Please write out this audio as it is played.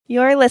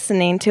You're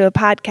listening to a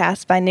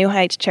podcast by New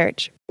Heights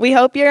Church. We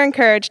hope you're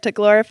encouraged to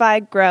glorify,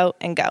 grow,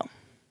 and go.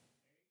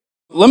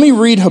 Let me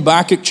read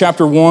Habakkuk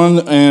chapter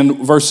 1 and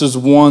verses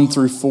 1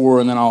 through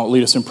 4, and then I'll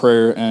lead us in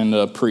prayer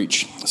and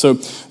preach. So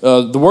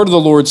the word of the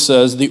Lord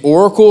says, "The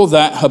oracle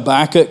that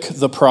Habakkuk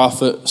the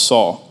prophet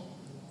saw.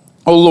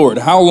 O Lord,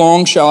 how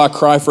long shall I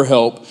cry for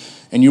help,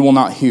 and you will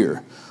not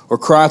hear, or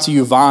cry to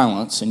you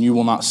violence, and you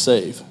will not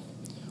save?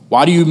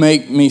 Why do you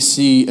make me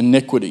see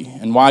iniquity,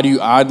 and why do you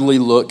idly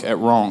look at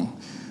wrong?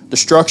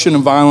 Destruction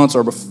and violence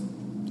are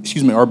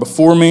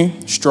before me,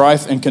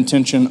 strife and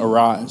contention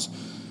arise.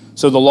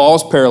 So the law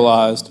is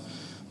paralyzed,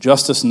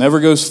 justice never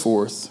goes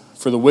forth,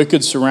 for the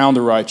wicked surround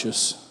the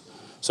righteous,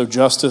 so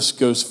justice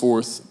goes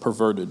forth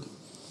perverted."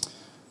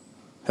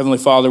 Heavenly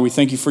Father, we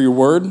thank you for your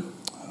word.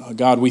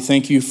 God, we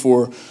thank you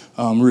for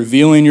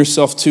revealing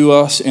yourself to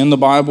us in the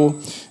Bible.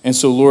 And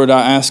so, Lord,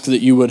 I ask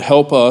that you would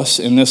help us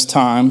in this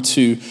time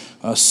to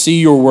see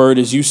your word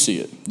as you see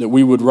it, that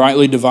we would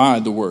rightly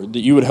divide the word,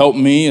 that you would help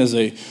me as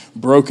a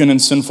broken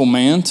and sinful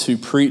man to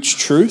preach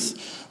truth.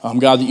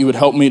 God, that you would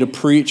help me to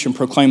preach and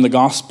proclaim the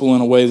gospel in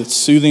a way that's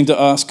soothing to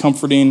us,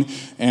 comforting,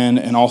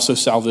 and also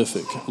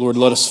salvific. Lord,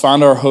 let us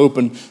find our hope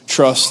and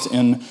trust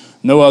in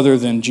no other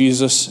than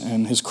Jesus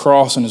and his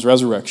cross and his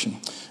resurrection.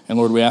 And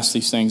Lord, we ask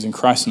these things in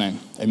Christ's name.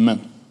 Amen.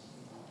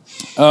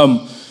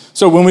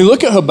 So when we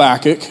look at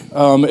Habakkuk,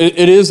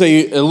 it is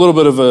a little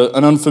bit of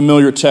an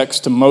unfamiliar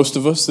text to most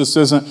of us. This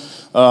isn't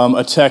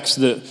a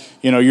text that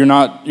you're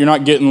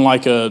not getting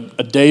like a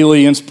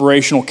daily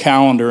inspirational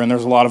calendar and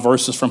there's a lot of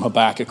verses from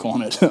Habakkuk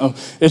on it.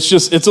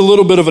 It's a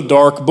little bit of a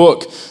dark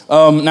book.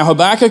 Now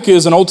Habakkuk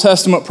is an Old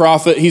Testament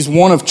prophet. He's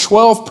one of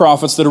 12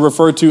 prophets that are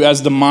referred to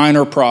as the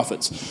minor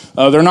prophets.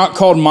 They're not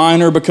called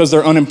minor because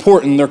they're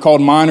unimportant. They're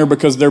called minor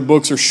because their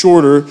books are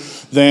shorter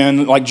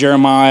than like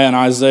Jeremiah and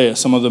Isaiah,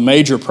 some of the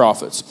major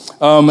prophets.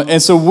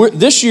 And so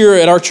this year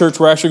at our church,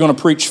 we're actually going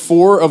to preach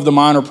 4 of the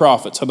minor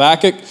prophets.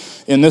 Habakkuk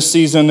in this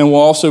season, and we'll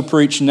also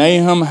preach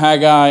Nahum,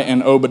 Haggai,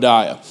 and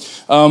Obadiah.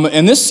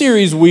 In this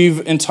series,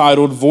 we've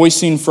entitled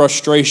Voicing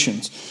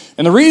Frustrations.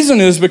 And the reason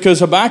is because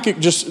Habakkuk,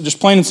 just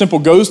plain and simple,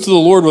 goes to the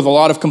Lord with a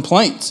lot of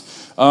complaints.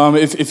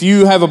 If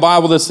you have a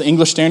Bible that's the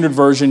English Standard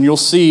Version, you'll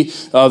see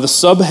the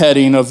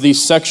subheading of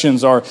these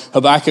sections are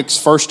Habakkuk's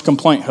first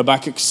complaint,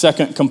 Habakkuk's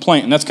second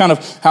complaint. And that's kind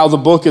of how the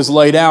book is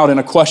laid out in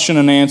a question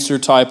and answer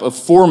type of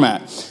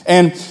format.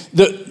 And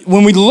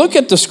when we look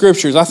at the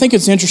scriptures, I think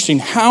it's interesting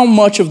how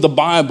much of the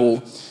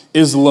Bible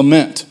is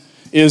lament,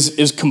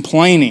 is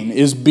complaining,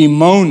 is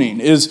bemoaning,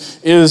 is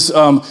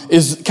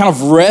kind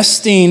of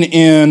resting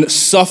in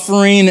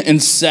suffering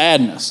and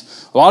sadness.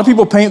 A lot of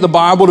people paint the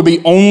Bible to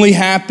be only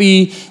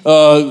happy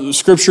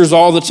scriptures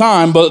all the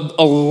time, but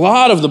a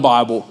lot of the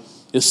Bible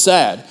is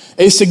sad.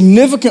 A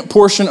significant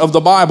portion of the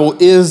Bible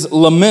is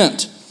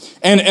lament.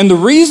 And the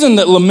reason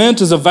that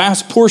lament is a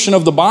vast portion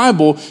of the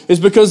Bible is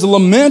because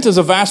lament is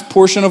a vast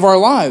portion of our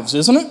lives,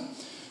 isn't it?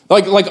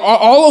 Like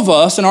all of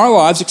us in our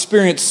lives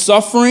experience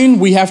suffering.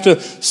 We have to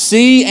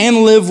see and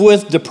live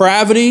with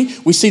depravity.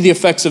 We see the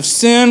effects of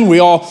sin. We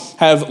all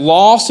have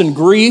loss and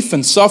grief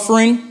and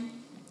suffering.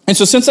 And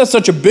so since that's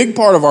such a big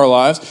part of our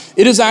lives,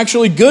 it is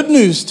actually good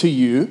news to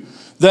you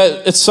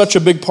that it's such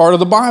a big part of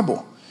the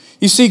Bible.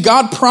 You see,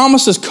 God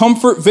promises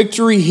comfort,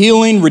 victory,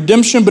 healing,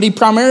 redemption, but he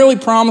primarily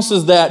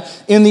promises that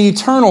in the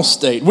eternal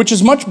state, which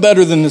is much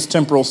better than this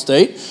temporal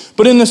state.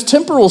 But in this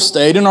temporal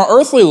state, in our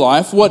earthly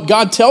life, what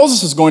God tells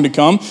us is going to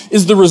come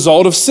is the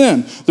result of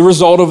sin, the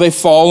result of a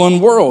fallen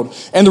world.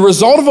 And the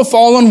result of a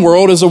fallen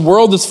world is a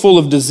world that's full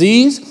of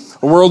disease,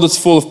 a world that's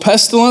full of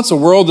pestilence, a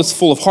world that's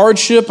full of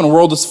hardship, and a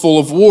world that's full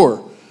of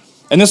war.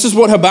 And this is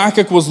what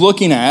Habakkuk was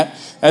looking at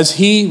as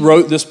he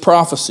wrote this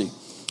prophecy.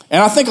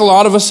 And I think a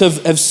lot of us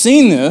have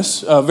seen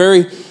this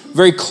very,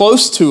 very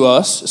close to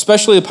us,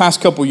 especially the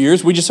past couple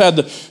years. We just had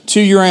the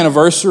 2-year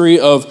anniversary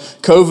of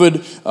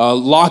COVID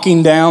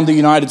locking down the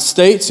United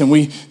States, and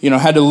we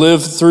had to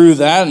live through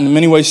that, and in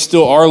many ways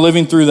still are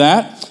living through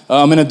that.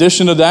 In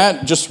addition to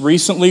that, just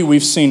recently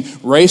we've seen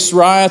race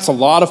riots, a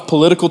lot of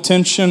political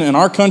tension in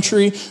our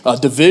country,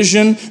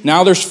 division.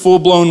 Now there's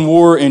full-blown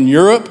war in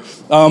Europe.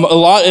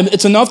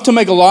 It's enough to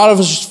make a lot of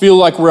us just feel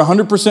like we're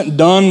 100%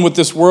 done with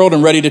this world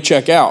and ready to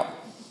check out.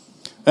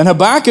 And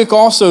Habakkuk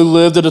also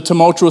lived at a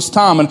tumultuous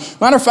time. And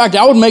matter of fact,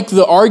 I would make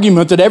the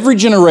argument that every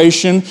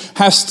generation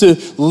has to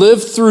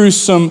live through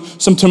some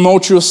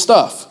tumultuous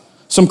stuff,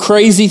 some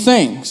crazy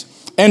things.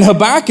 And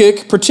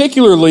Habakkuk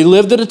particularly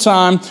lived at a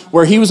time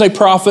where he was a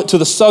prophet to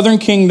the southern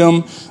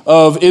kingdom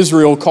of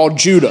Israel called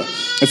Judah.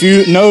 If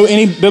you know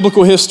any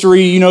biblical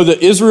history, you know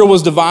that Israel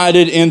was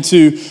divided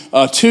into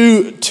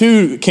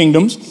two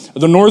kingdoms,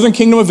 the northern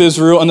kingdom of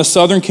Israel and the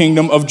southern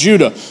kingdom of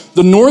Judah.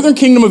 The northern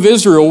kingdom of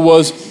Israel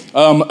was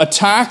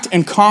attacked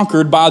and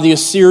conquered by the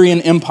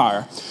Assyrian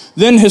Empire.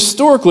 Then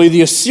historically,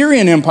 the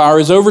Assyrian Empire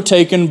is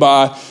overtaken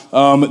by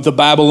the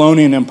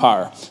Babylonian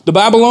Empire. The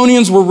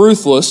Babylonians were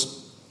ruthless,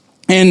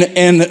 and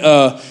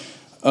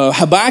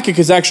Habakkuk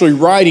is actually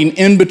writing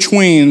in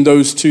between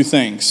those two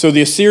things. So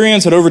the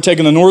Assyrians had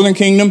overtaken the northern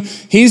kingdom.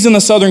 He's in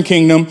the southern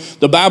kingdom.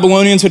 The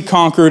Babylonians had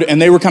conquered,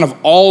 and they were kind of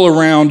all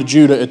around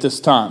Judah at this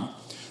time.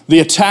 The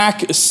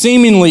attack is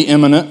seemingly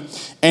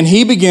imminent, and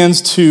he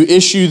begins to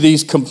issue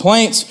these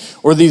complaints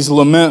or these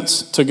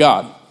laments to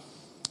God.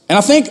 And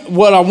I think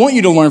what I want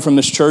you to learn from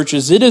this church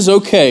is it is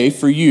okay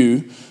for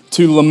you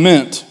to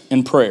lament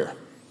in prayer.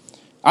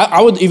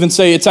 I would even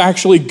say it's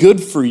actually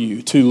good for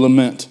you to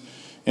lament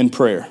in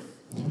prayer.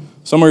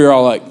 Some of you are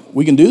all like,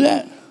 we can do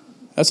that?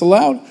 That's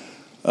allowed?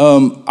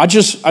 I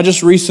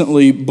just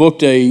recently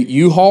booked a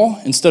U-Haul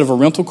instead of a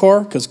rental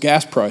car because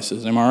gas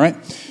prices, am I right?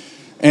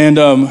 And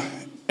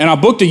I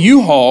booked a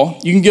U-Haul.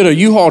 You can get a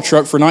U-Haul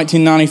truck for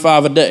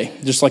 $19.95 a day,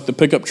 just like the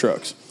pickup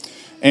trucks.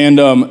 And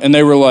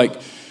they were like,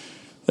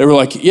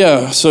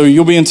 yeah, so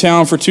you'll be in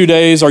town for 2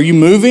 days. Are you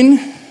moving?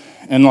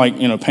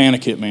 And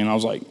panic hit me. And I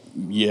was like,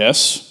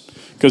 yes,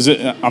 because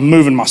I'm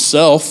moving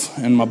myself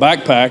and my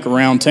backpack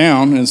around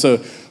town. And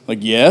so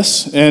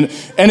yes. And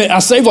I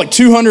saved like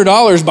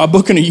 $200 by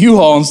booking a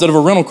U-Haul instead of a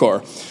rental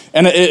car.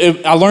 And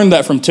I learned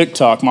that from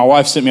TikTok. My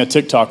wife sent me a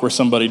TikTok where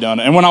somebody done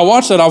it. And when I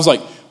watched that, I was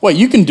like, wait,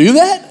 you can do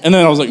that? And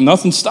then I was like,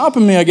 nothing's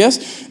stopping me, I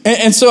guess.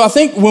 And so I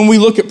think when we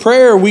look at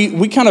prayer,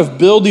 we kind of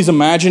build these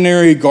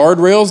imaginary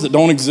guardrails that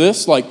don't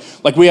exist. Like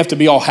we have to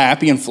be all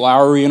happy and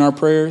flowery in our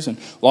prayers. And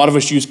a lot of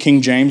us use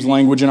King James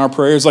language in our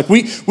prayers. Like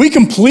we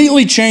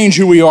completely change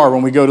who we are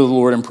when we go to the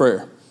Lord in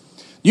prayer.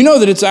 You know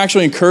that it's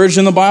actually encouraged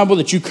in the Bible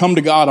that you come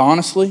to God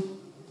honestly?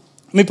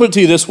 Let me put it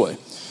to you this way.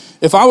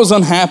 If I was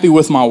unhappy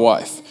with my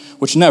wife,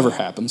 which never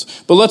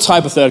happens, but let's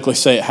hypothetically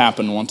say it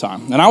happened one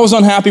time, and I was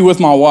unhappy with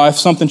my wife,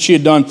 something she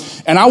had done,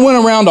 and I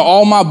went around to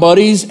all my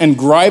buddies and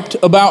griped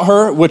about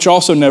her, which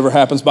also never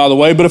happens, by the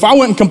way, but if I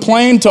went and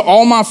complained to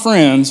all my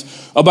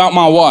friends about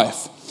my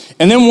wife,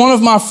 and then one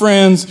of my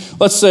friends,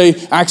 let's say,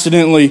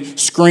 accidentally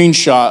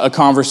screenshot a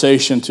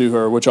conversation to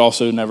her, which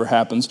also never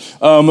happens.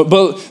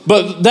 But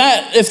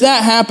if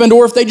that happened,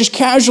 or if they just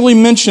casually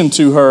mentioned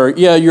to her,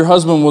 yeah, your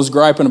husband was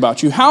griping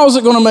about you, how is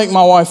it going to make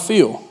my wife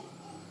feel?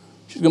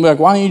 She's going to be like,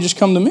 why don't you just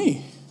come to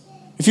me?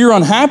 If you're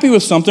unhappy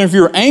with something, if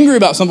you're angry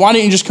about something, why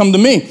don't you just come to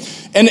me?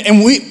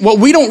 And what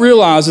we don't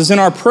realize is in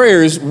our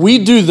prayers,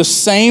 we do the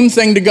same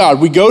thing to God.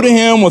 We go to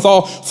him with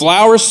all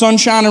flowers,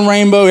 sunshine, and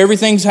rainbow.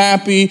 Everything's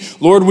happy.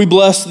 Lord, we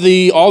bless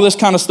thee, all this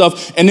kind of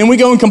stuff. And then we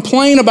go and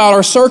complain about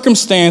our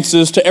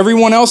circumstances to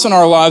everyone else in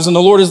our lives. And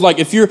the Lord is like,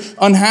 if you're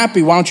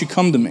unhappy, why don't you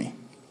come to me?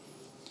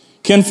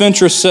 Ken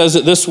Fentress says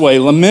it this way: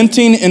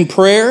 lamenting in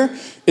prayer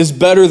is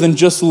better than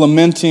just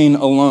lamenting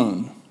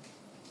alone.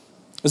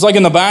 It's like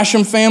in the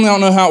Basham family. I don't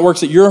know how it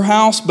works at your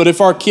house, but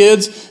if our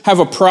kids have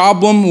a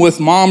problem with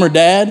mom or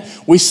dad,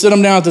 we sit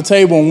them down at the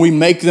table and we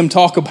make them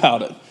talk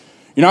about it.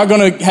 You're not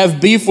going to have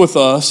beef with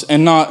us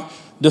and not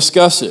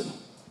discuss it.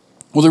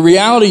 Well, the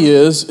reality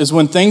is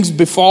when things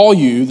befall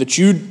you that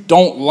you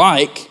don't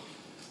like,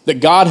 that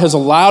God has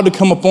allowed to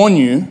come upon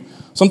you,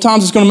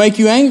 sometimes it's going to make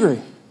you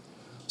angry.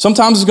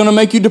 Sometimes it's going to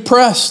make you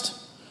depressed.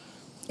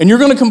 And you're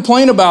going to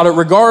complain about it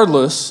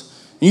regardless.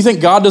 And you think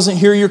God doesn't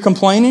hear your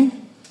complaining?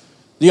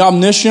 The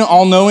omniscient,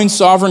 all-knowing,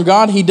 sovereign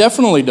God, he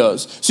definitely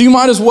does. So you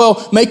might as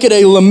well make it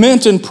a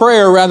lament in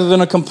prayer rather than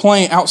a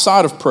complaint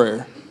outside of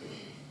prayer.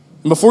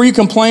 And before you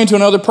complain to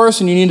another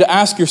person, you need to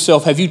ask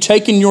yourself, have you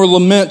taken your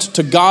lament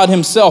to God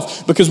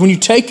himself? Because when you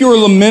take your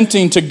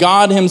lamenting to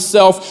God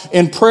himself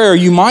in prayer,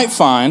 you might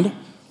find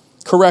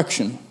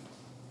correction.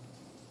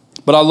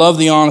 But I love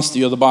the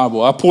honesty of the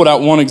Bible. I pulled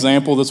out one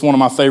example that's one of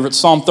my favorites.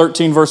 Psalm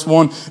 13, verse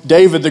 1.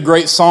 David, the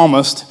great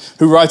psalmist,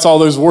 who writes all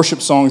those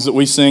worship songs that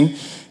we sing,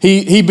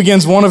 he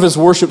begins one of his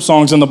worship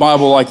songs in the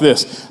Bible like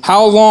this: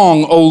 how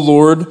long, O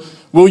Lord,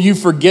 will you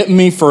forget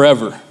me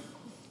forever?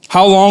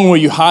 How long will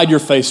you hide your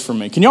face from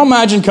me? Can y'all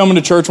imagine coming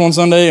to church one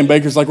Sunday and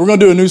Baker's like, we're going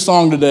to do a new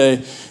song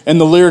today, and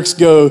the lyrics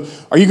go,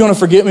 are you going to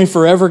forget me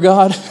forever,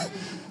 God?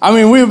 I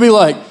mean, we would be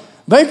like,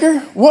 Baker,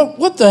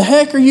 what the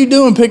heck are you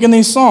doing picking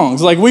these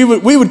songs? Like we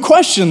would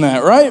question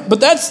that, right?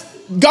 But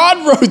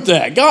God wrote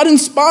that. God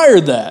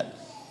inspired that.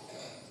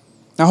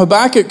 Now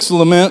Habakkuk's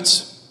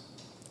laments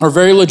are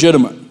very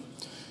legitimate.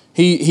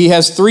 He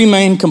has three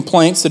main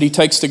complaints that he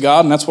takes to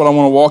God, and that's what I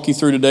want to walk you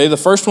through today. The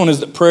first one is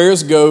that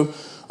prayers go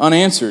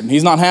unanswered, and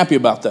he's not happy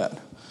about that.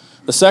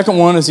 The second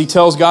one is he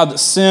tells God that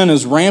sin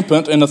is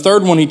rampant, and the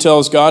third one he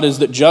tells God is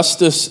that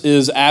justice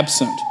is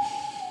absent.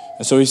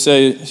 And so he's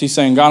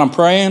saying, God, I'm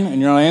praying, and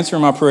you're not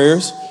answering my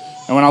prayers.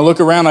 And when I look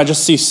around, I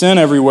just see sin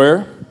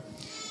everywhere.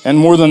 And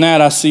more than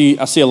that, I see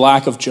a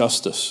lack of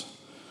justice.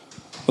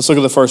 Let's look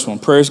at the first one.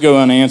 Prayers go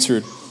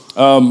unanswered.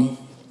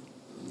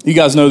 You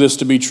guys know this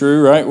to be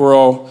true, right? We're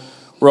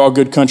all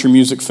good country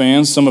music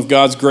fans. Some of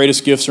God's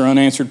greatest gifts are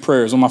unanswered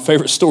prayers. One of my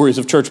favorite stories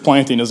of church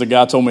planting is a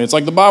guy told me, it's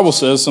like the Bible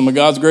says, some of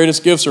God's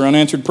greatest gifts are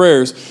unanswered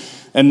prayers.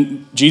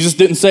 And Jesus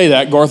didn't say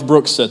that. Garth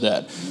Brooks said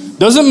that.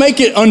 Doesn't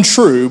make it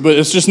untrue, but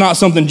it's just not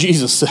something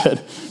Jesus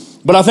said.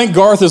 But I think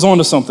Garth is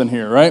onto something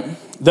here, right?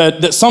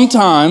 That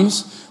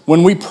sometimes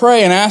when we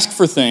pray and ask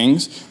for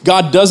things,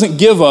 God doesn't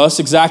give us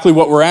exactly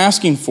what we're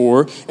asking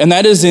for, and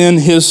that is in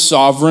his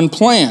sovereign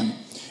plan.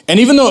 And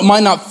even though it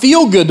might not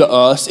feel good to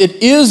us,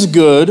 it is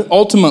good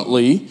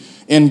ultimately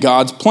in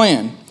God's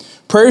plan.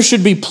 Prayer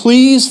should be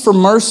pleas for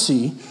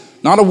mercy,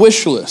 not a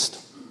wish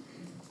list.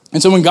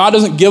 And so when God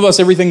doesn't give us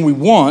everything we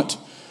want,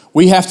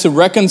 we have to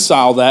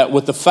reconcile that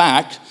with the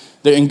fact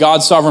that in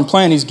God's sovereign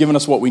plan, he's given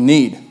us what we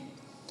need.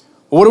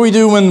 But what do we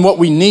do when what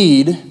we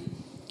need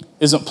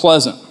isn't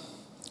pleasant?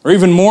 Or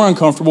even more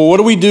uncomfortable, what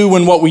do we do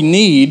when what we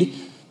need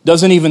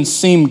doesn't even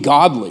seem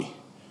godly?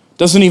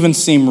 Doesn't even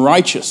seem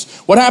righteous?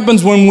 What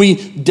happens when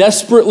we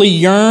desperately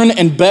yearn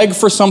and beg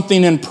for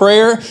something in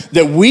prayer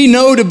that we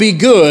know to be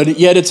good,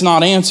 yet it's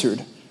not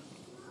answered?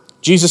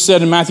 Jesus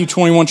said in Matthew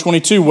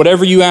 21:22,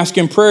 whatever you ask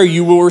in prayer,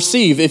 you will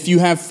receive if you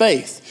have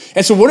faith.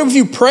 And so what if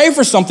you pray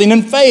for something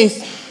in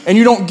faith and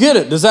you don't get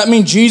it? Does that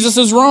mean Jesus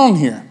is wrong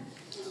here?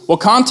 Well,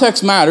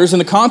 context matters. In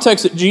the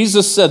context that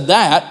Jesus said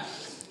that,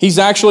 he's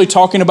actually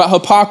talking about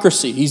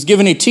hypocrisy. He's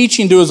given a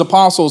teaching to his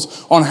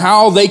apostles on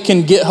how they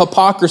can get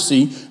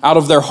hypocrisy out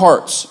of their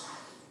hearts.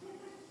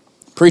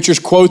 Preachers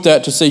quote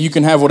that to say you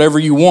can have whatever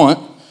you want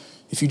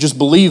if you just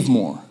believe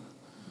more.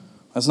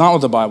 That's not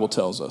what the Bible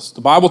tells us.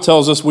 The Bible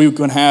tells us we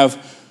can have,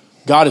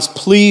 God is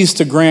pleased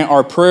to grant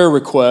our prayer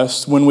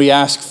requests when we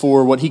ask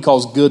for what he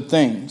calls good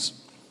things.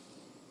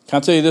 Can I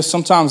tell you this?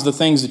 Sometimes the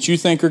things that you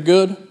think are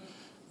good,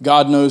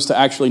 God knows to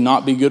actually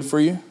not be good for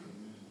you.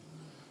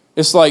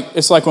 It's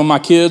like when my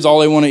kids, all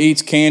they want to eat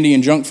is candy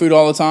and junk food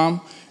all the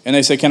time, and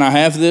they say, can I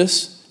have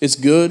this? It's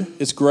good,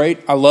 it's great,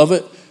 I love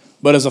it.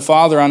 But as a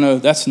father, I know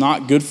that's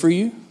not good for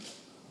you.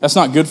 That's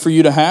not good for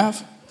you to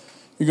have.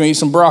 You're going to eat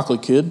some broccoli,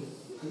 kid.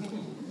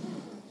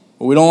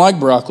 Well, we don't like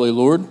broccoli,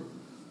 Lord.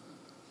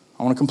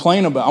 I want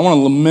to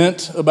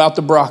lament about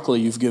the broccoli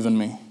you've given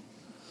me.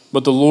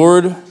 But the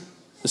Lord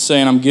is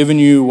saying, I'm giving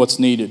you what's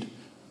needed.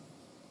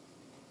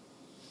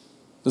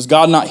 Does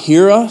God not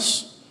hear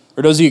us?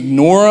 Or does he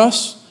ignore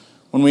us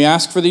when we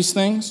ask for these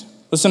things?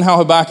 Listen how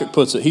Habakkuk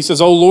puts it. He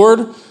says, oh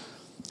Lord,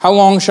 how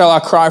long shall I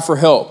cry for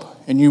help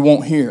and you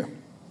won't hear?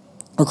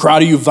 Or cry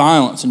to you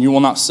violence and you will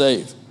not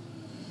save?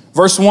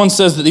 Verse 1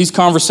 says that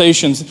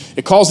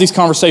it calls these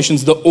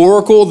conversations the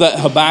oracle that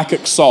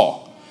Habakkuk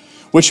saw,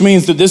 which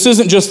means that this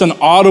isn't just an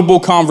audible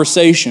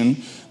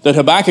conversation that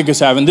Habakkuk is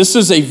having. This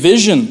is a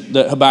vision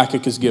that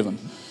Habakkuk is given.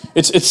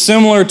 It's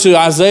similar to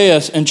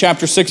Isaiah in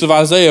chapter 6 of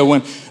Isaiah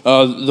when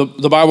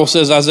the Bible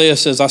says, Isaiah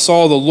says, I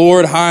saw the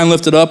Lord high and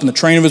lifted up and the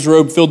train of his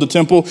robe filled the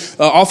temple.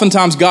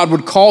 Oftentimes God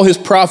would call his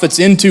prophets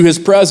into his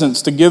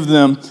presence to give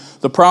them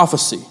the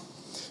prophecy.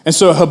 And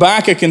so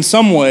Habakkuk in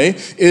some way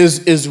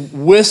is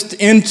whisked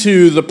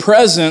into the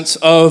presence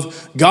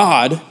of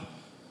God,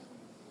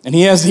 and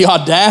he has the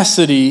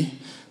audacity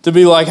to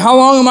be like, how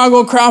long am I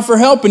going to cry for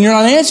help and you're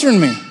not answering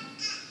me?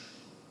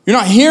 You're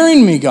not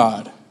hearing me,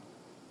 God.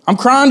 I'm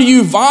crying to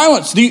you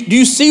violence. Do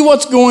you see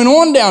what's going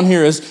on down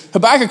here? As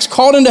Habakkuk's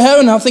called into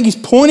heaven, I think he's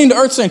pointing to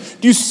earth saying,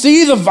 do you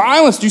see the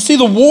violence? Do you see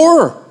the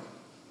war?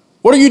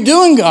 What are you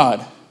doing,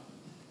 God?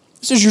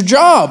 This is your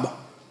job.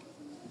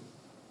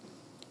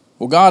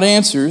 Well, God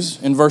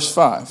answers in verse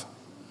 5.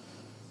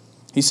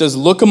 He says,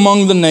 look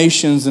among the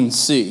nations and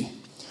see.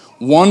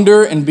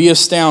 Wonder and be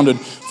astounded,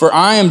 for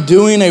I am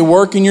doing a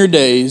work in your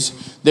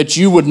days that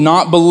you would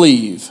not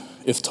believe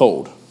if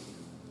told.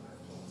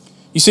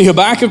 You see,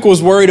 Habakkuk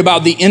was worried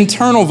about the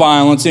internal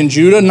violence in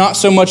Judah, not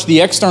so much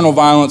the external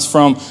violence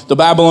from the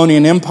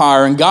Babylonian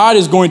Empire. And God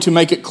is going to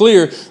make it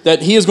clear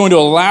that he is going to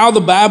allow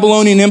the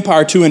Babylonian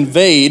Empire to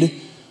invade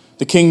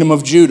the kingdom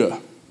of Judah.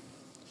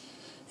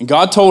 And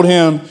God told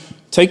him,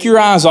 take your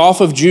eyes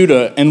off of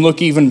Judah and look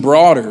even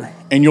broader,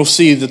 and you'll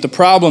see that the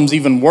problem's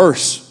even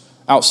worse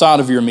outside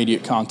of your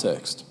immediate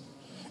context.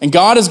 And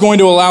God is going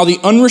to allow the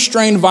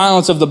unrestrained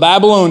violence of the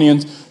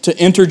Babylonians to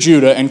enter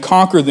Judah and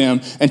conquer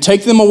them and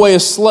take them away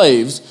as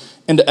slaves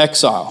into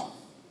exile.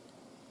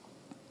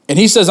 And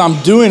he says,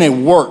 I'm doing a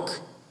work.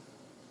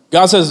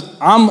 God says,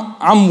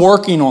 I'm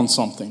working on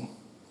something.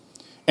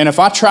 And if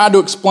I tried to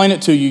explain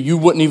it to you, you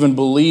wouldn't even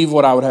believe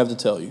what I would have to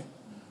tell you.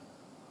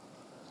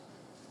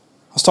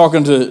 I was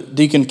talking to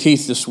Deacon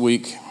Keith this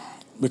week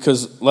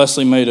because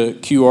Leslie made a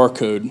QR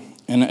code.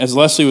 And as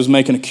Leslie was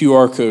making a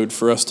QR code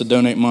for us to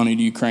donate money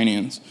to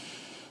Ukrainians,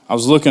 I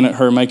was looking at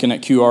her making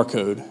that QR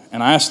code.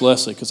 And I asked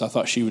Leslie because I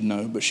thought she would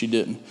know, but she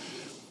didn't.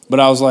 But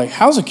I was like,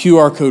 how does a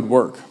QR code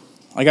work?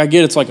 Like, I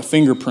get it's like a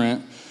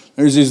fingerprint.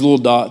 There's these little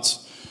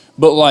dots.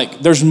 But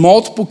like, there's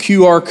multiple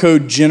QR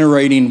code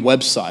generating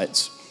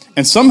websites.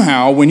 And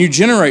somehow, when you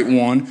generate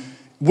one,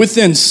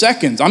 within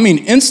seconds, I mean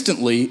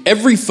instantly,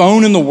 every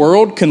phone in the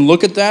world can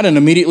look at that and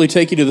immediately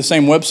take you to the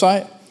same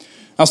website.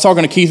 I was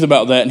talking to Keith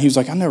about that, and he was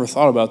like, I never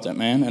thought about that,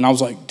 man. And I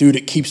was like, dude,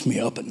 it keeps me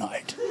up at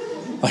night.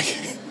 Like,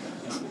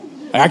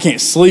 I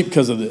can't sleep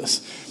because of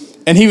this.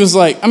 And he was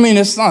like, I mean,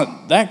 it's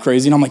not that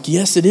crazy. And I'm like,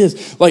 yes, it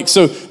is. Like,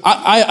 so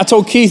I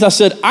told Keith, I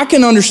said, I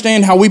can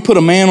understand how we put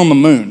a man on the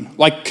moon,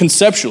 like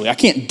conceptually. I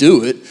can't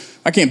do it.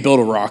 I can't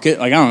build a rocket.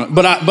 Like, I don't know.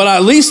 But I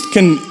at least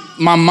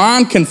my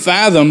mind can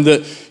fathom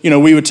that,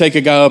 we would take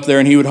a guy up there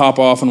and he would hop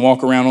off and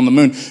walk around on the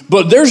moon.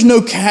 But there's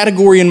no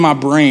category in my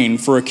brain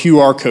for a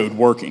QR code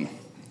working.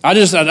 I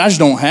just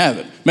don't have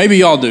it. Maybe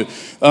y'all do.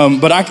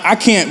 But I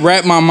can't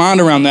wrap my mind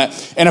around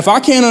that. And if I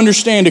can't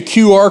understand a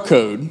QR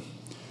code,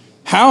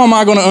 how am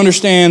I going to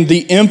understand the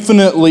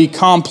infinitely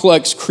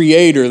complex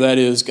creator that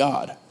is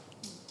God?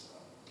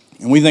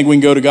 And we think we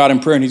can go to God in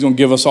prayer and he's going to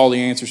give us all the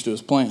answers to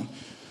his plan.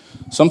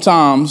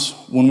 Sometimes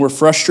when we're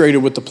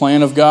frustrated with the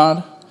plan of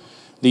God,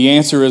 the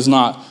answer is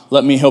not,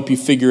 let me help you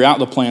figure out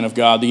the plan of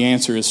God. The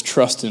answer is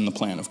trust in the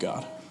plan of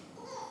God.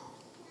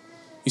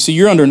 You see,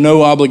 you're under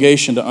no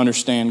obligation to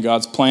understand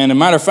God's plan. As a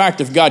matter of fact,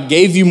 if God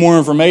gave you more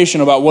information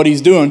about what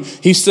he's doing,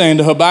 he's saying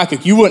to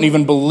Habakkuk, you wouldn't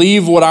even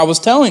believe what I was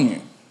telling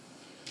you.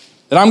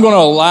 That I'm going to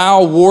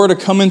allow war to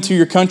come into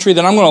your country,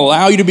 that I'm going to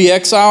allow you to be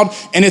exiled,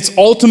 and it's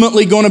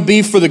ultimately going to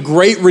be for the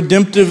great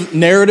redemptive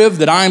narrative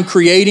that I am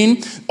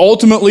creating,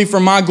 ultimately for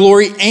my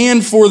glory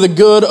and for the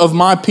good of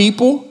my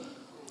people.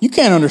 You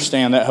can't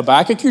understand that,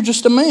 Habakkuk. You're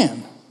just a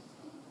man.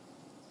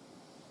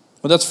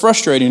 But that's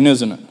frustrating,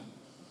 isn't it?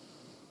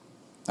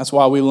 That's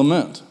why we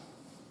lament.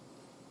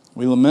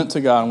 We lament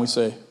to God and we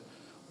say,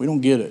 we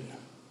don't get it.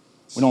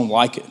 We don't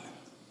like it.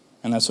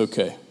 And that's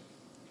okay.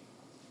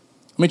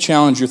 Let me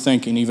challenge your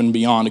thinking even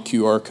beyond a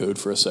QR code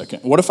for a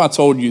second. What if I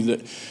told you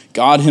that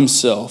God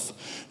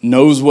himself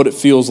knows what it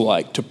feels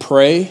like to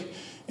pray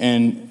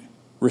and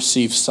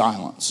receive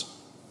silence?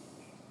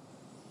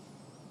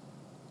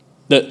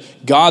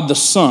 That God the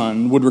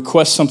Son would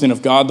request something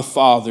of God the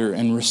Father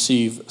and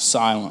receive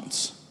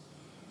silence.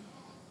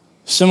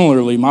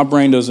 Similarly, my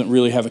brain doesn't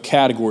really have a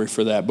category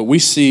for that, but we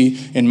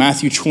see in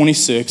Matthew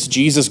 26,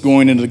 Jesus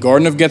going into the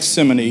Garden of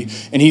Gethsemane,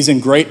 and he's in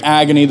great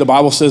agony. The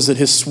Bible says that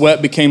his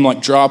sweat became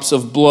like drops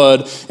of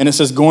blood, and it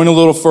says going a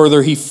little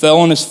further, he fell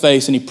on his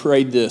face and he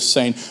prayed this,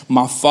 saying,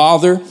 my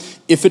Father,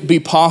 if it be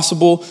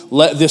possible,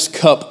 let this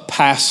cup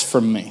pass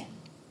from me.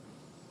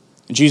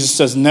 And Jesus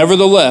says,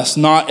 nevertheless,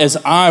 not as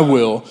I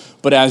will,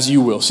 but as you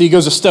will. See, he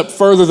goes a step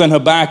further than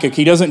Habakkuk.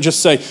 He doesn't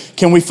just say,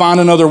 can we find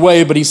another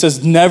way? But he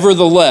says,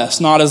 nevertheless,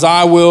 not as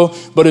I will,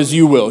 but as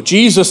you will.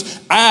 Jesus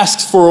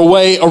asks for a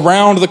way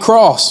around the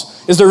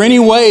cross. Is there any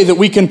way that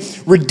we can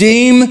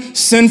redeem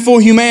sinful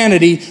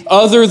humanity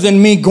other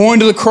than me going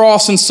to the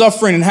cross and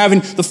suffering and having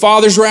the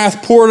Father's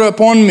wrath poured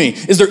upon me?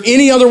 Is there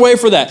any other way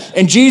for that?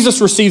 And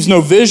Jesus receives no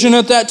vision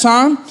at that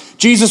time.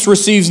 Jesus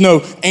receives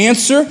no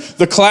answer.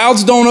 The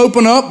clouds don't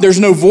open up.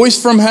 There's no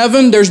voice from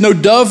heaven. There's no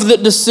dove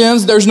that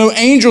descends. There's no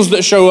angels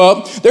that show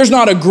up. There's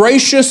not a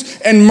gracious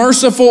and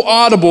merciful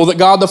audible that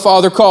God the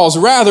Father calls.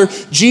 Rather,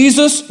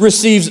 Jesus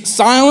receives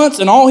silence,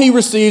 and all he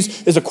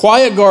receives is a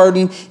quiet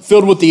garden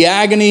filled with the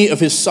agony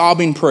of his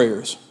sobbing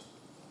prayers.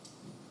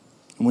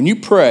 And when you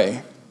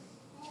pray,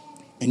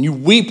 and you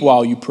weep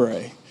while you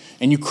pray,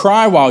 and you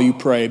cry while you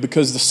pray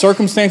because the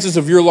circumstances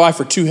of your life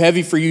are too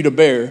heavy for you to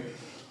bear,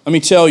 let me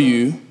tell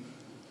you,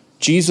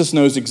 Jesus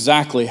knows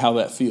exactly how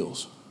that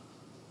feels.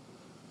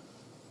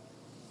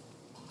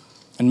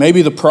 And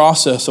maybe the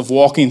process of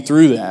walking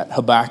through that,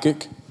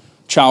 Habakkuk,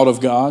 child of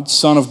God,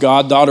 son of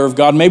God, daughter of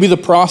God, maybe the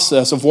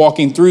process of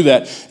walking through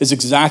that is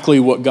exactly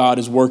what God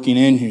is working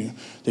in you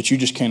that you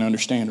just can't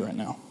understand right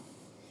now.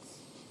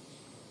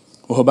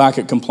 Well,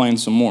 Habakkuk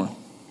complains some more.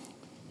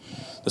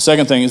 The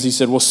second thing is he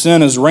said, well,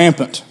 sin is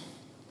rampant.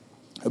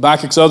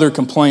 Habakkuk's other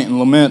complaint and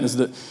lament is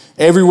that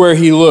everywhere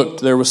he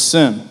looked, there was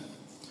sin.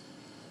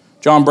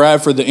 John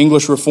Bradford, the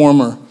English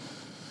reformer,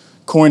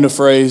 coined a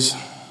phrase,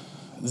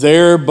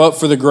 there but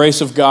for the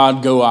grace of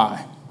God go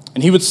I.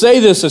 And he would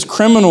say this as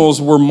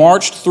criminals were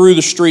marched through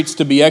the streets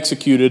to be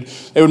executed.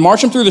 They would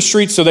march them through the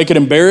streets so they could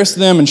embarrass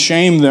them and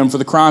shame them for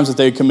the crimes that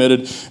they had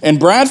committed. And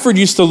Bradford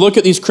used to look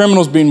at these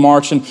criminals being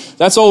marched, and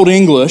that's Old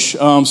English,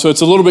 so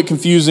it's a little bit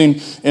confusing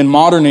in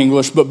modern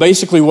English. But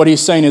basically what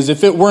he's saying is,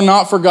 if it were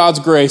not for God's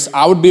grace,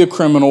 I would be a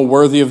criminal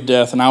worthy of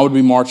death, and I would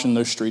be marching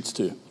those streets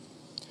too.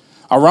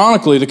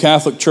 Ironically, the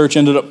Catholic Church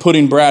ended up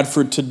putting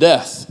Bradford to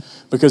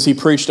death because he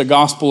preached a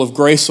gospel of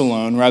grace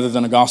alone rather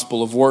than a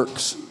gospel of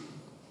works.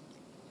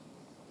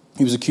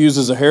 He was accused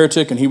as a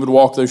heretic, and he would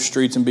walk those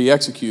streets and be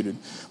executed.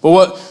 But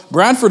what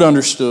Bradford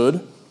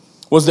understood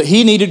was that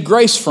he needed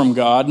grace from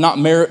God, not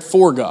merit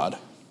for God.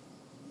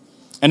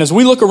 And as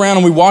we look around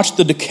and we watch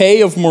the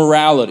decay of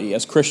morality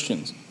as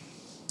Christians,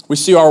 we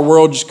see our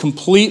world just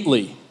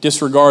completely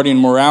disregarding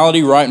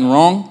morality, right and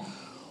wrong,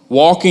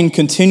 walking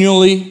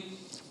continually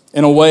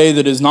in a way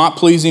that is not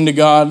pleasing to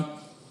God.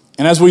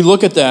 And as we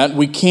look at that,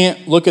 we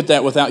can't look at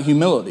that without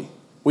humility.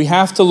 We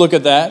have to look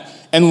at that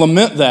and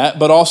lament that,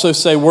 but also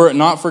say, were it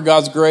not for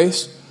God's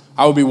grace,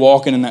 I would be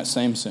walking in that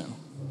same sin.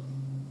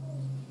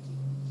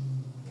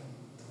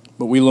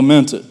 But we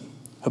lament it.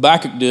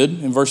 Habakkuk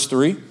did in verse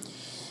 3.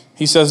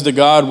 He says to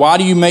God, why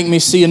do you make me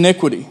see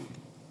iniquity?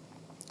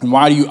 And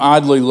why do you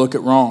idly look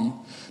at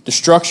wrong?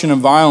 Destruction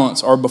and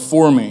violence are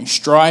before me.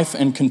 Strife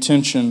and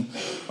contention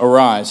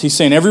arise. He's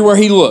saying everywhere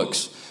he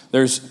looks,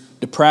 there's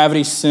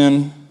depravity,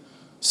 sin,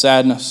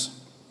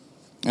 sadness.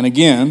 And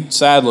again,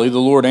 sadly, the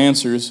Lord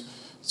answers,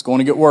 it's going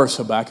to get worse,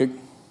 Habakkuk.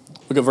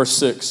 Look at verse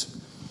 6.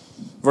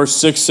 Verse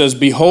 6 says,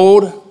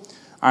 behold,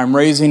 I am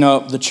raising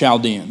up the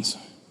Chaldeans.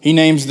 He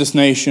names this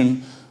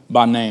nation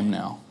by name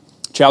now.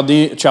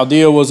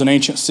 Chaldea was an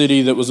ancient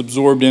city that was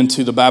absorbed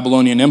into the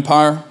Babylonian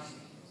Empire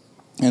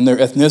and their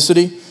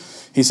ethnicity.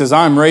 He says,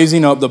 I am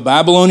raising up the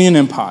Babylonian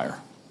Empire,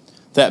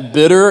 that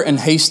bitter and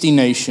hasty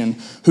nation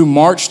who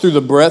marched through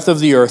the breadth of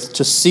the earth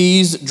to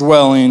seize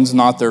dwellings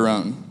not their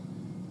own.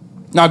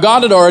 Now,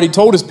 God had already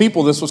told his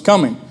people this was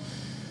coming.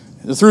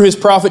 Through his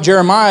prophet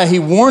Jeremiah, he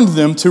warned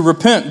them to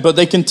repent, but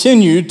they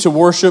continued to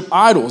worship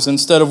idols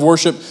instead of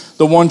worship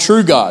the one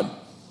true God.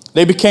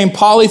 They became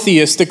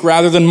polytheistic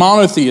rather than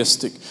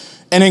monotheistic.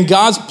 And in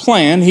God's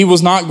plan, he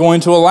was not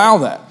going to allow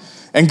that.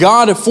 And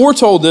God had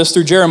foretold this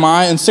through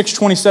Jeremiah in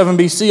 627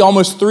 BC,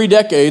 almost 3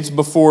 decades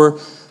before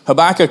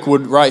Habakkuk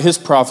would write his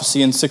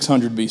prophecy in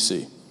 600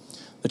 BC.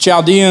 The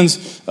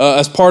Chaldeans,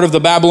 as part of the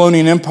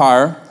Babylonian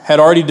Empire, had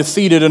already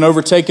defeated and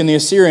overtaken the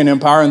Assyrian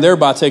Empire and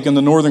thereby taken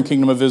the northern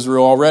kingdom of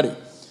Israel already.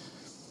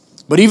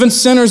 But even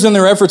sinners in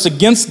their efforts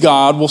against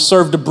God will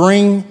serve to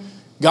bring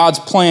God's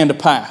plan to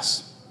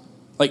pass.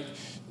 Like,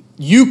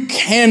 you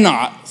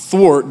cannot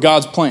thwart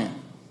God's plan.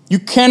 You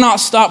cannot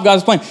stop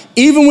God's plan.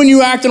 Even when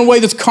you act in a way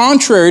that's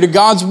contrary to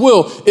God's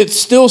will, it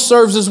still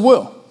serves his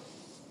will.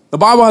 The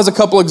Bible has a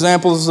couple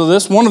examples of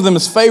this. One of them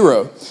is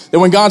Pharaoh. That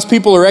when God's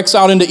people are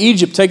exiled into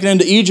Egypt, taken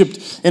into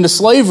Egypt, into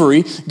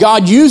slavery,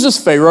 God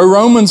uses Pharaoh.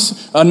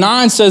 Romans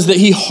 9 says that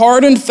he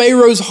hardened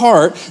Pharaoh's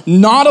heart,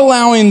 not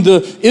allowing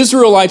the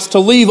Israelites to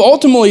leave,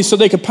 ultimately so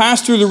they could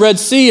pass through the Red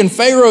Sea, and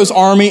Pharaoh's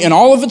army and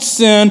all of its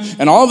sin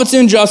and all of its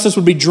injustice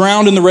would be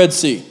drowned in the Red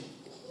Sea,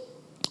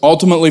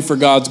 ultimately for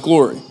God's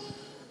glory.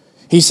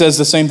 He says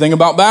the same thing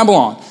about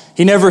Babylon.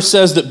 He never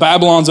says that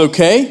Babylon's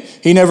okay.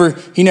 He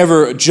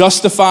never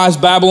justifies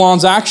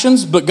Babylon's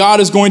actions, but God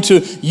is going to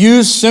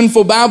use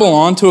sinful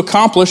Babylon to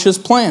accomplish his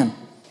plan.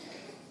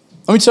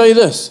 Let me tell you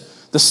this.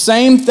 The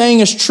same thing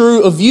is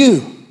true of you.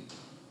 And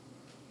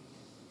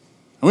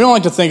we don't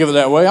like to think of it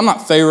that way. I'm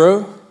not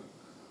Pharaoh.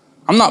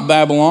 I'm not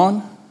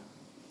Babylon.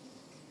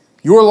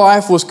 Your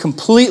life was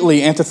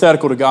completely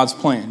antithetical to God's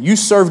plan. You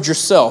served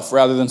yourself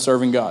rather than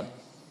serving God.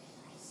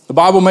 The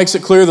Bible makes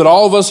it clear that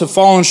all of us have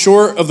fallen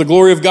short of the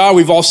glory of God.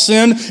 We've all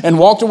sinned and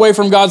walked away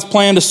from God's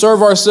plan to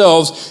serve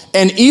ourselves.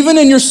 And even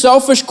in your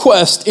selfish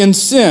quest in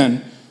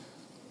sin,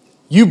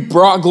 you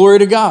brought glory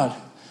to God.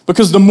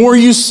 Because the more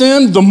you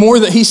sinned, the more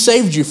that he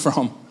saved you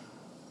from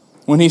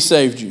when he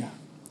saved you.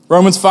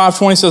 Romans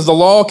 5:20 says, the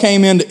law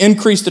came in to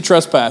increase the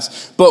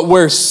trespass, but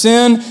where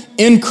sin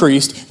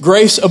increased,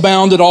 grace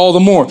abounded all the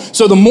more.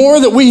 So the more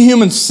that we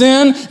humans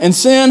sin and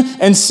sin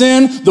and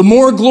sin, the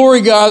more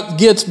glory God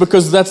gets,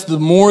 because that's the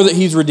more that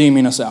he's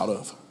redeeming us out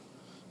of.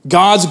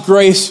 God's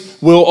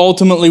grace will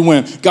ultimately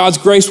win. God's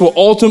grace will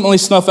ultimately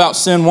snuff out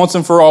sin once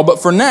and for all.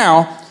 But for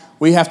now,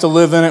 we have to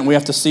live in it, and we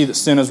have to see that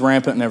sin is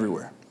rampant and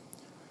everywhere.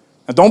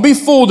 Now, don't be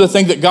fooled to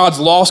think that God's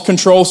lost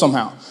control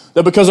somehow.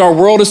 That because our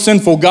world is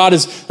sinful, God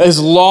has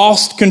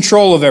lost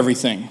control of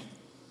everything.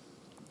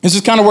 This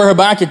is kind of where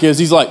Habakkuk is.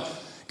 He's like,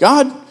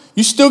 God,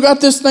 you still got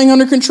this thing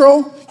under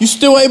control? You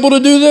still able to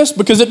do this?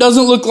 Because it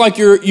doesn't look like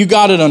you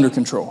got it under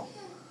control.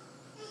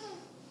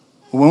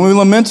 When we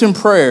lament in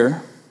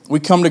prayer, we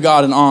come to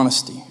God in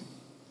honesty.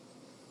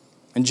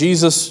 And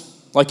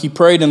Jesus, like he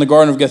prayed in the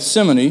Garden of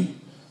Gethsemane,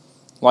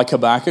 like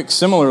Habakkuk,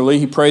 similarly,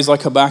 he prays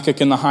like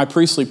Habakkuk in the high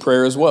priestly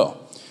prayer as well.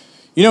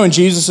 You know, in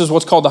Jesus is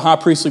what's called the high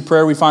priestly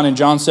prayer we find in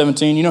John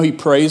 17. You know, he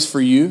prays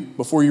for you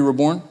before you were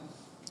born,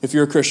 if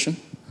you're a Christian.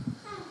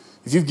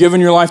 If you've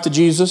given your life to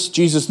Jesus,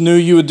 Jesus knew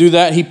you would do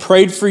that. He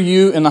prayed for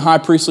you in the high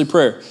priestly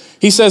prayer.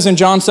 He says in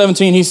John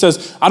 17, he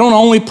says, I don't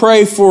only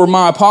pray for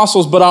my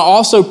apostles, but I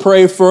also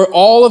pray for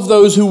all of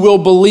those who will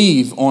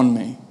believe on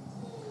me.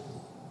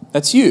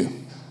 That's you.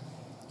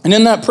 And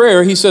in that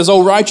prayer, he says,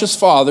 O righteous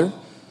Father,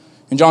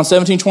 in John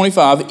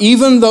 17:25,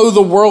 even though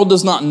the world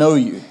does not know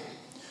you.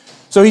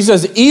 So he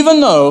says, even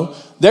though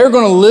they're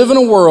going to live in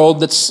a world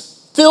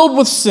that's filled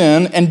with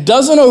sin and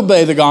doesn't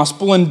obey the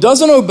gospel and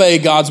doesn't obey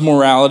God's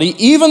morality,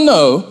 even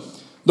though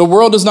the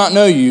world does not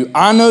know you,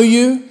 I know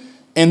you,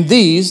 and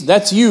these,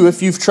 that's you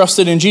if you've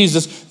trusted in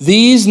Jesus,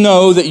 these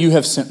know that you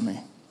have sent me.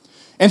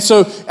 And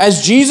so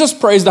as Jesus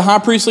prays the high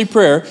priestly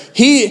prayer,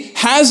 he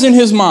has in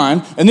his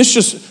mind, and this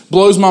just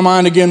blows my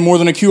mind again more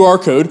than a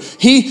QR code,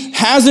 he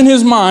has in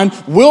his mind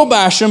Will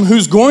Basham,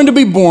 who's going to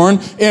be born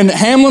in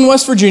Hamlin,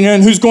 West Virginia,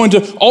 and who's going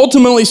to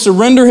ultimately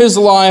surrender his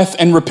life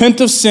and repent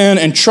of sin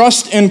and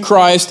trust in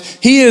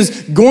Christ. He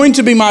is going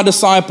to be my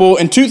disciple,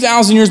 and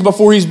 2,000 years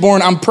before he's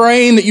born, I'm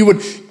praying that you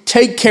would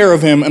take care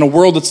of him in a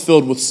world that's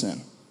filled with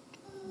sin.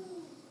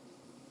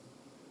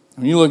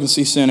 When you look and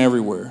see sin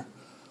everywhere,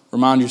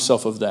 remind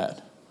yourself of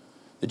that.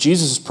 That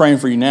Jesus is praying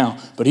for you now,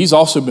 but he's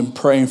also been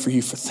praying for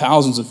you for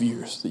thousands of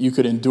years, that you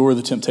could endure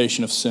the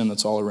temptation of sin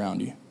that's all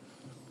around you.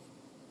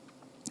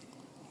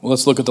 Well,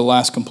 let's look at the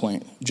last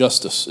complaint.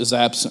 Justice is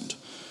absent.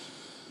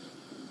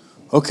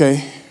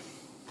 Okay,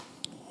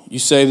 you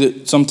say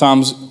that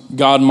sometimes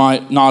God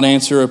might not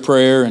answer a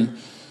prayer and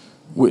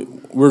we're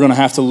going to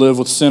have to live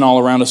with sin all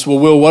around us. Well,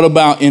 Will, what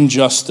about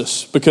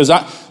injustice? Because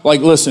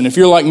listen, if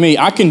you're like me,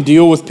 I can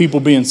deal with people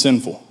being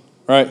sinful,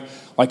 right?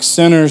 Like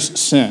sinners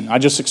sin. I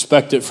just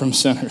expect it from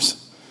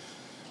sinners.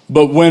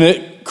 But when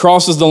it that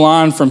crosses the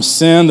line from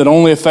sin that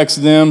only affects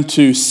them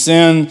to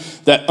sin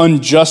that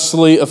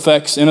unjustly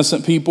affects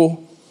innocent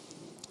people,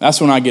 that's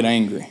when I get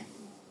angry.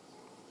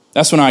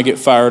 That's when I get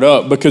fired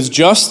up, because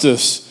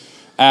justice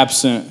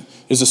absent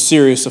is a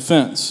serious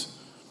offense.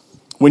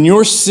 When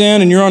your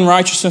sin and your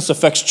unrighteousness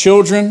affects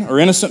children or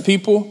innocent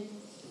people,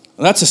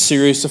 that's a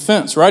serious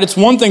offense, right? It's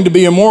one thing to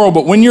be immoral,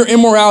 but when your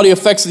immorality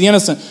affects the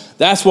innocent,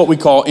 that's what we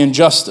call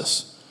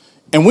injustice.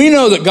 And we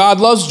know that God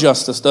loves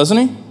justice, doesn't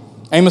he?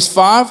 Amos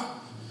 5,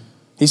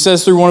 he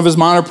says through one of his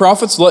minor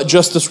prophets, let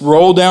justice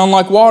roll down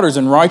like waters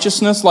and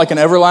righteousness like an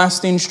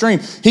everlasting stream.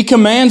 He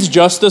commands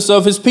justice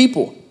of his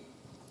people.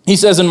 He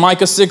says in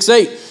Micah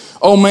 6:8,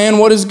 oh man,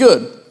 what is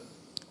good?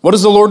 What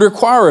does the Lord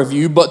require of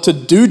you but to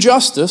do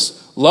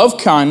justice, love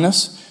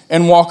kindness,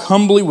 and walk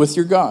humbly with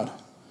your God?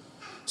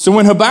 So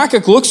when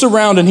Habakkuk looks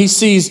around and he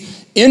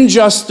sees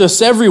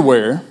injustice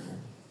everywhere,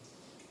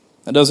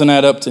 that doesn't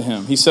add up to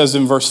him. He says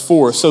in verse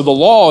 4, so the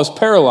law is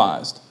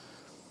paralyzed.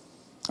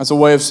 That's a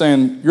way of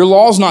saying, your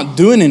law's not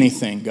doing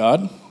anything,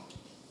 God.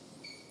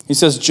 He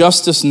says,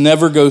 justice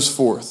never goes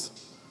forth,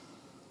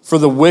 for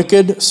the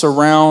wicked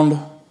surround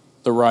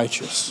the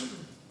righteous.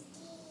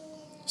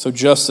 So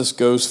justice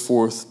goes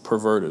forth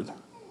perverted.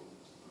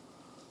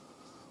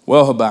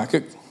 Well,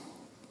 Habakkuk,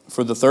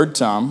 for the third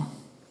time,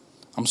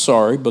 I'm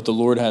sorry, but the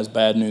Lord has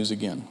bad news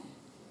again.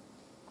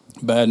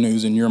 Bad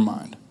news in your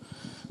mind.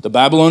 The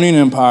Babylonian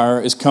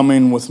Empire is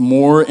coming with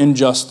more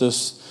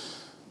injustice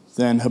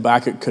than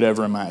Habakkuk could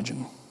ever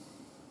imagine.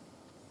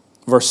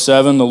 Verse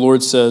 7, the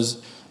Lord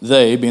says,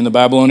 they, being the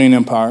Babylonian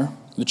Empire,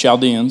 the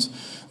Chaldeans,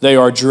 they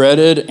are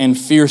dreaded and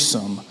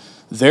fearsome.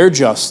 Their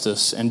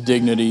justice and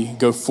dignity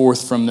go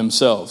forth from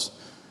themselves.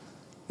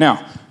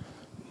 Now,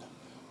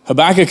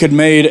 Habakkuk had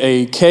made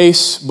a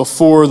case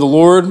before the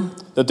Lord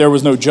that there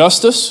was no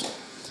justice,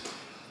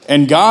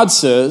 and God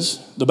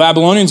says the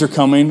Babylonians are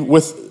coming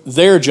with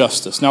their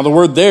justice. Now, the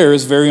word there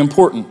is very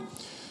important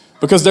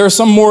because there are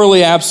some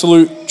morally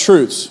absolute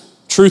truths.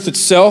 Truth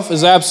itself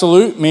is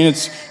absolute, meaning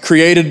it's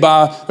created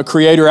by a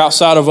creator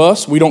outside of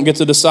us. We don't get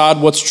to decide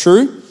what's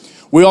true.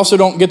 We also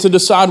don't get to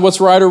decide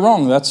what's right or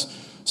wrong. That's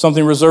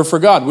something reserved for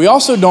God. We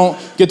also don't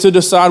get to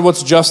decide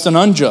what's just and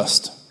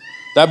unjust.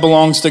 That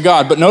belongs to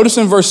God. But notice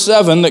in verse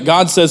 7 that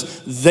God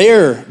says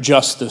their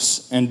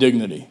justice and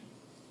dignity.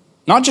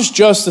 Not just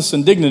justice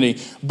and dignity,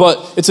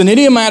 but it's an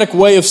idiomatic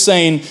way of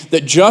saying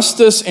that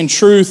justice and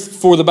truth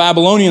for the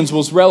Babylonians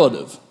was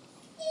relative.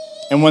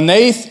 And when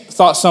they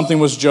thought something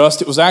was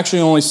just, it was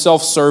actually only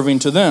self-serving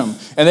to them.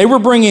 And they were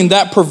bringing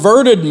that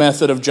perverted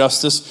method of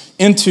justice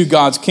into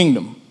God's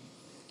kingdom.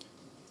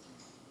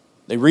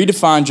 They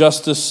redefined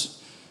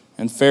justice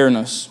and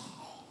fairness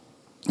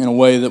in a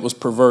way that was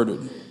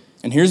perverted.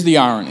 And here's the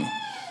irony.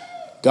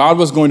 God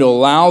was going to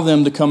allow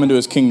them to come into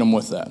his kingdom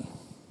with that.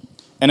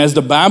 And as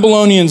the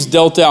Babylonians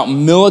dealt out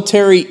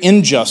military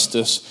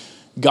injustice,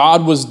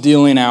 God was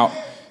dealing out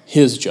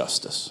his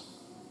justice.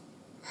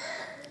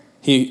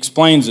 He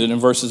explains it in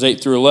verses 8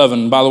 through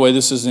 11. By the way,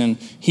 this is in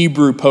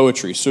Hebrew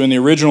poetry. So in the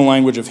original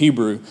language of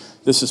Hebrew,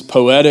 this is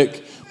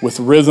poetic with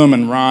rhythm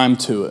and rhyme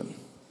to it.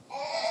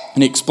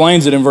 And he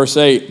explains it in verse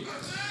 8.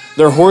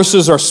 Their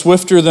horses are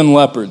swifter than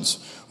leopards,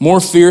 more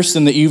fierce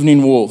than the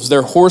evening wolves.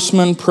 Their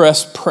horsemen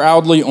press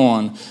proudly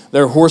on.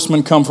 Their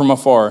horsemen come from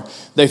afar.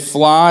 They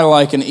fly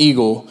like an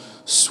eagle,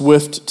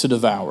 swift to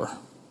devour.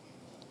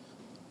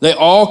 They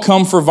all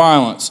come for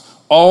violence,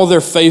 all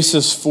their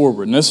faces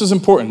forward. And this is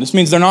important. This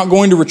means they're not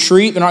going to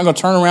retreat. They're not going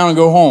to turn around and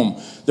go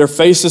home. Their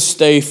faces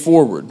stay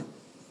forward.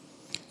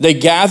 They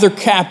gather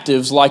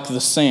captives like the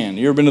sand.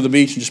 You ever been to the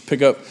beach and just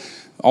pick up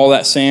all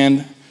that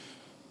sand?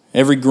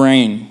 Every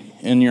grain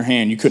in your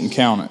hand, you couldn't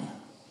count it.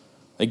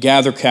 They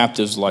gather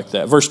captives like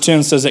that. Verse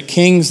 10 says, at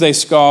kings they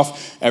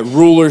scoff, at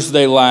rulers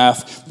they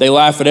laugh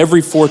at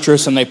every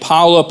fortress, and they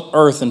pile up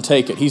earth and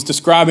take it. He's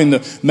describing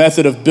the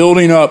method of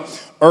building up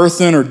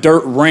earthen or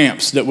dirt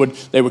ramps that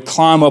they would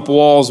climb up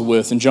walls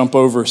with and jump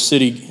over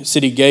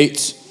city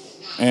gates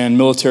and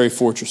military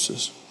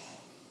fortresses.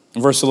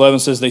 And verse 11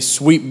 says, they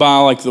sweep by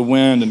like the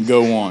wind and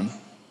go on.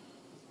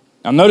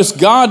 Now notice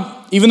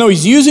God, even though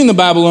he's using the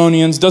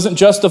Babylonians, doesn't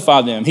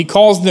justify them. He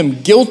calls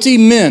them guilty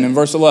men in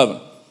verse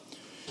 11.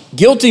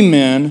 Guilty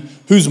men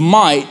whose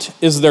might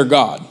is their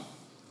God.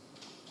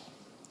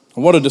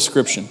 What a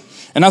description.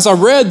 And as I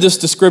read this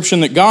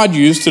description that God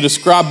used to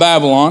describe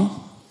Babylon,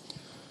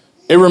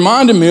 it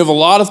reminded me of a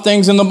lot of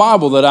things in the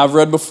Bible that I've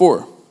read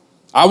before.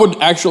 I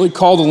would actually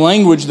call the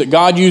language that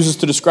God uses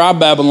to describe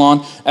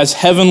Babylon as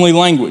heavenly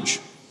language.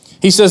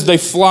 He says they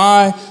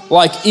fly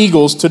like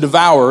eagles to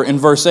devour in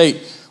verse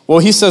 8. Well,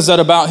 he says that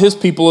about his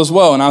people as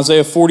well in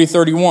Isaiah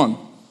 40:31.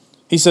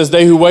 He says,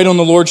 they who wait on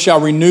the Lord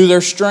shall renew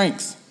their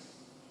strength.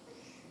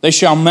 They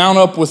shall mount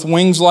up with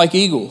wings like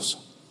eagles.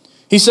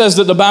 He says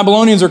that the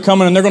Babylonians are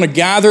coming and they're going to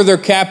gather their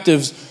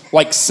captives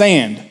like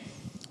sand.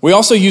 We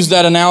also use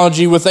that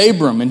analogy with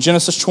Abram in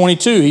Genesis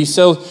 22. He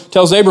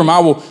tells Abram, I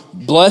will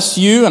bless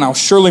you and I'll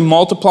surely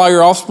multiply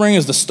your offspring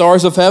as the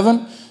stars of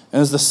heaven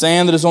and as the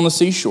sand that is on the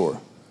seashore.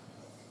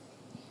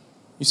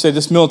 You say,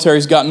 this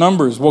military's got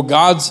numbers. Well,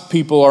 God's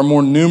people are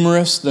more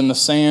numerous than the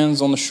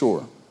sands on the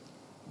shore.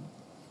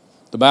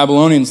 The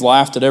Babylonians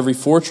laughed at every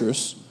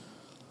fortress,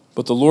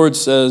 but the Lord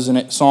says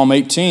in Psalm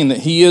 18 that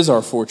he is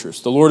our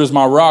fortress. The Lord is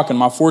my rock and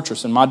my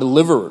fortress and my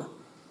deliverer.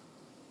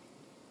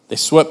 They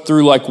swept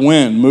through like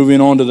wind, moving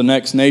on to the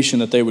next nation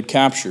that they would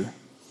capture.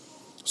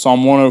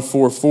 Psalm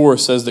 104:4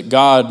 says that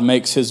God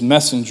makes his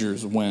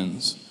messengers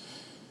winds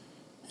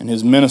and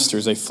his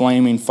ministers a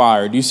flaming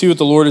fire. Do you see what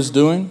the Lord is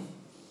doing?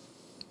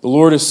 The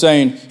Lord is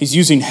saying he's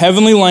using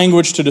heavenly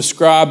language to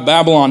describe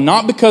Babylon,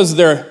 not because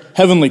they're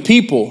heavenly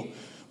people,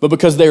 but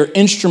because they are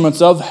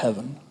instruments of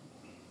heaven.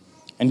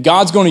 And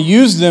God's going to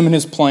use them in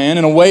his plan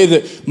in a way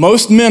that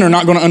most men are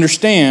not going to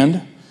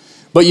understand,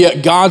 but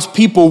yet God's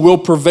people will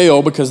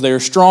prevail because they are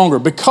stronger,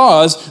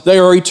 because they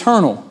are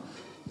eternal.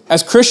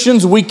 As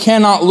Christians, we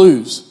cannot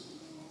lose.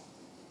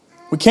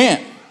 We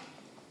can't.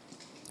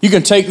 You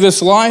can take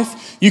this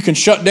life, you can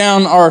shut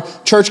down our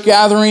church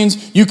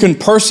gatherings, you can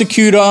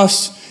persecute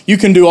us, you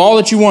can do all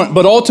that you want,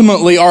 but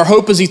ultimately our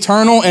hope is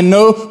eternal and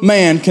no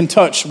man can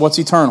touch what's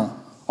eternal.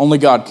 Only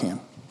God can.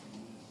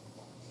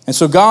 And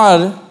so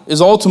God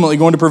is ultimately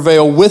going to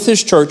prevail with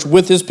his church,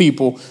 with his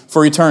people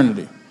for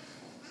eternity.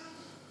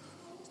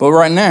 But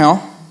right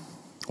now,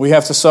 we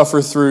have to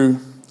suffer through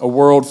a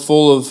world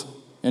full of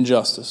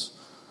injustice,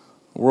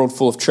 a world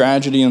full of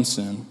tragedy and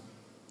sin.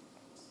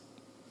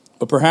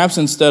 But perhaps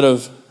instead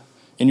of,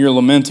 in your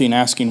lamenting,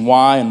 asking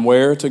why and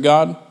where to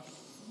God,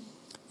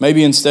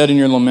 maybe instead in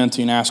your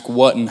lamenting, ask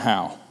what and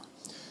how.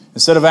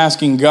 Instead of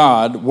asking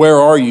God, where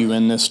are you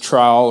in this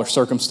trial or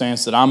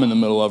circumstance that I'm in the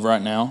middle of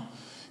right now,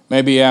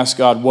 maybe ask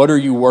God, what are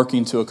you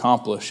working to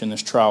accomplish in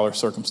this trial or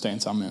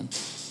circumstance I'm in?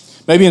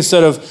 Maybe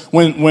instead of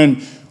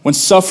when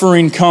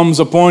suffering comes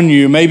upon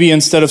you, maybe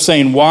instead of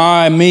saying,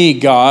 why me,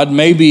 God,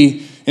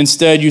 maybe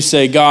instead you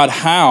say, God,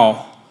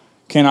 how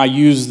can I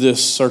use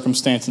this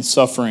circumstance and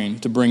suffering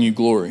to bring you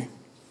glory?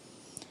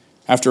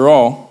 After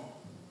all,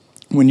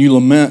 when you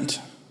lament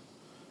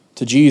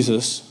to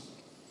Jesus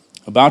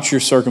about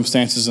your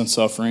circumstances and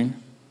suffering,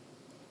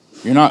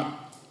 you're not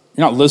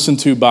listened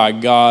to by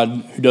God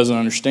who doesn't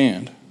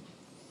understand.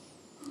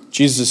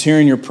 Jesus is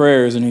hearing your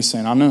prayers and he's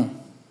saying, I know.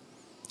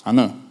 I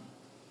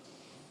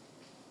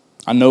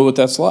know what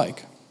that's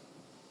like.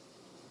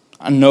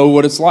 I know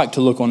what it's like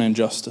to look on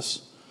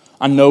injustice.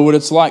 I know what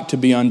it's like to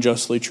be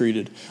unjustly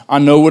treated. I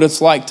know what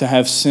it's like to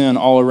have sin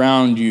all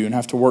around you and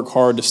have to work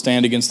hard to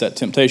stand against that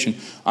temptation.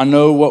 I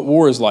know what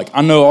war is like.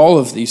 I know all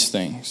of these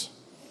things.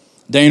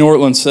 Dane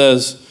Ortland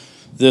says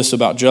this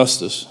about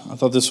justice. I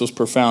thought this was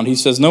profound. He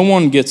says, no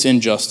one gets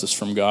injustice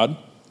from God,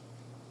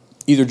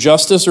 either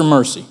justice or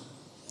mercy.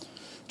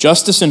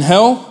 Justice in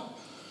hell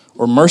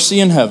or mercy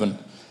in heaven.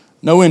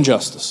 No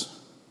injustice.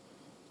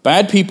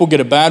 Bad people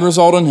get a bad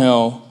result in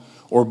hell,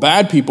 or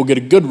bad people get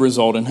a good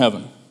result in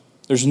heaven.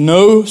 There's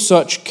no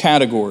such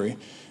category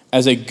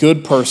as a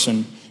good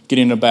person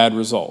getting a bad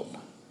result.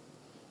 And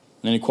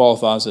then he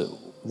qualifies it,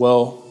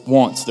 well,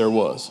 once there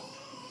was.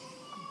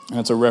 And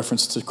that's a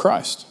reference to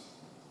Christ.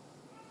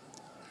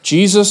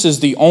 Jesus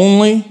is the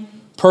only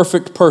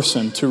perfect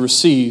person to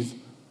receive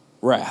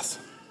wrath.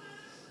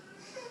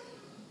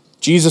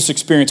 Jesus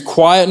experienced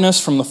quietness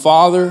from the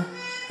Father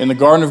in the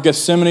Garden of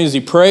Gethsemane as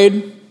he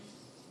prayed,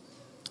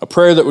 a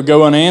prayer that would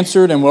go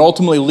unanswered and would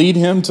ultimately lead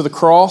him to the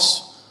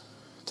cross,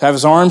 to have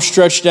his arms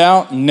stretched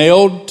out,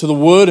 nailed to the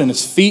wood, and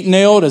his feet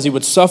nailed as he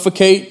would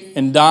suffocate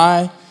and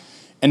die,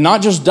 and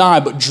not just die,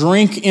 but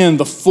drink in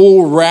the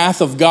full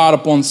wrath of God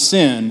upon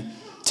sin,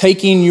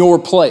 taking your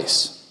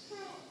place.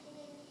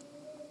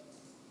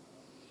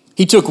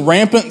 He took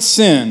rampant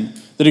sin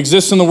that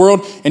exists in the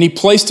world and he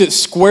placed it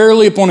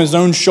squarely upon his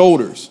own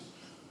shoulders.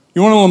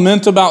 You want to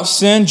lament about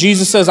sin?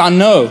 Jesus says, I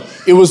know.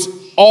 It was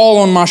all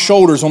on my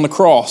shoulders on the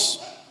cross.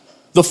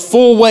 The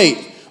full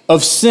weight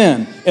of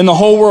sin in the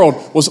whole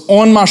world was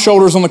on my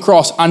shoulders on the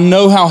cross. I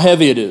know how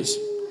heavy it is.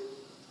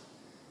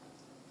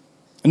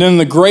 And then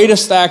the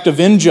greatest act of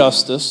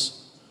injustice,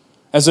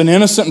 as an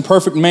innocent and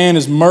perfect man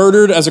is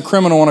murdered as a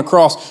criminal on a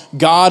cross,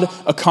 God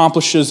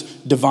accomplishes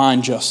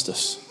divine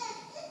justice.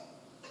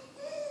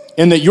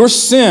 In that your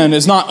sin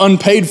is not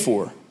unpaid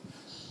for.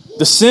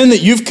 The sin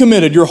that you've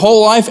committed your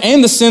whole life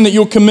and the sin that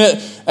you'll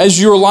commit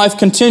as your life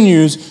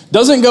continues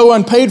doesn't go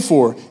unpaid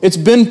for. It's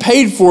been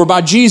paid for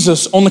by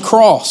Jesus on the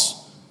cross.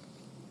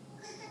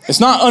 It's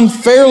not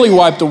unfairly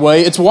wiped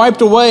away. It's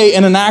wiped away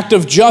in an act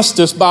of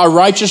justice by a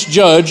righteous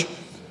judge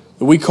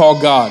that we call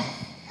God.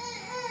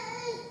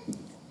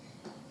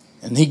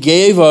 And he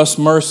gave us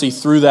mercy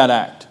through that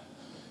act.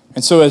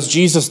 And so as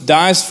Jesus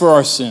dies for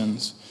our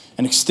sins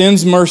and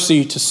extends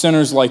mercy to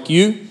sinners like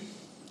you,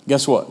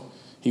 guess what?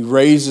 He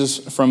raises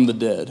from the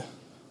dead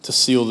to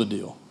seal the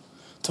deal,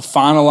 to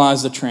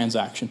finalize the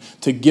transaction,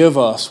 to give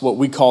us what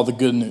we call the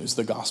good news,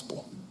 the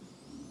gospel.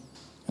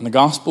 And the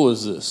gospel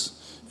is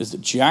this, is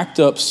that jacked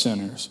up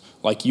sinners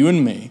like you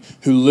and me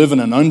who live in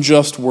an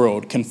unjust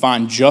world can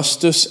find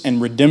justice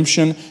and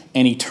redemption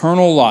and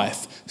eternal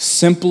life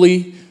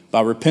simply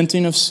by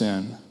repenting of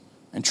sin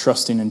and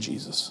trusting in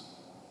Jesus.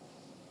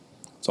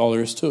 That's all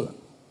there is to it.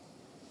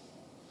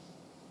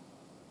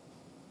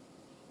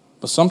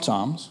 But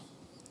sometimes,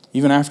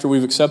 even after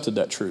we've accepted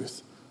that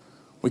truth,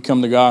 we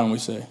come to God and we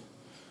say,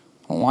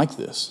 I don't like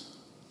this.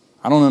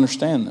 I don't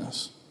understand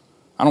this.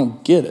 I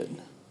don't get it.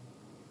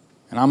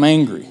 And I'm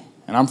angry,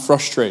 and I'm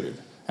frustrated,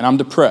 and I'm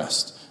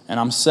depressed, and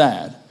I'm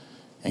sad.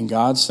 And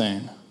God's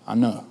saying, I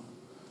know,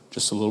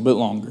 just a little bit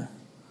longer,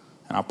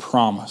 and I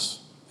promise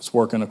it's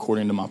working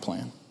according to my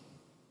plan.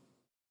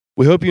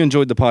 We hope you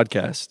enjoyed the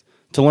podcast.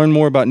 To learn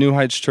more about New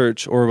Heights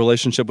Church or a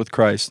relationship with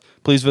Christ,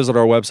 please visit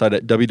our website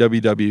at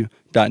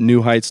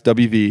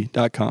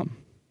www.newheightswv.com.